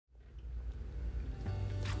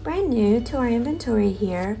Brand new to our inventory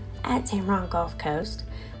here at Tameron Gulf Coast,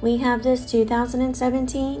 we have this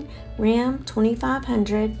 2017 Ram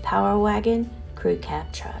 2500 Power Wagon Crew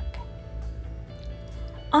Cab truck.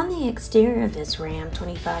 On the exterior of this Ram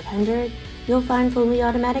 2500, you'll find fully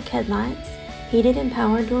automatic headlights, heated and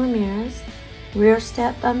power door mirrors, rear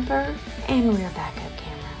step bumper, and rear backup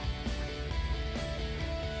camera.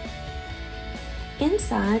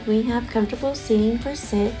 Inside, we have comfortable seating for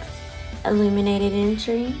 6, illuminated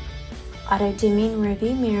entry, auto-dimming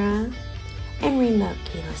rearview mirror, and remote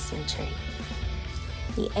keyless entry.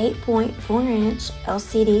 The 8.4-inch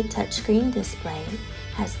LCD touchscreen display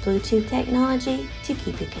has Bluetooth technology to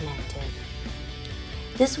keep you connected.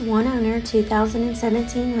 This one-owner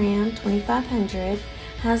 2017 Ram 2500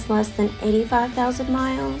 has less than 85,000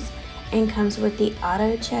 miles and comes with the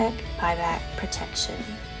AutoCheck Buyback Protection.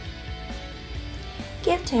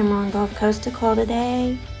 Give Tameron Gulf Coast a call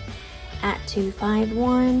today at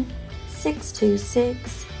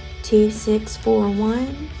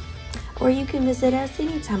 251-626-2641, or you can visit us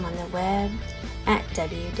anytime on the web at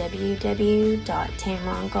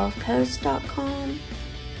www.tamerongulfcoast.com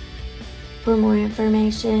for more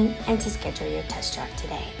information and to schedule your test drive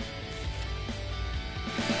today.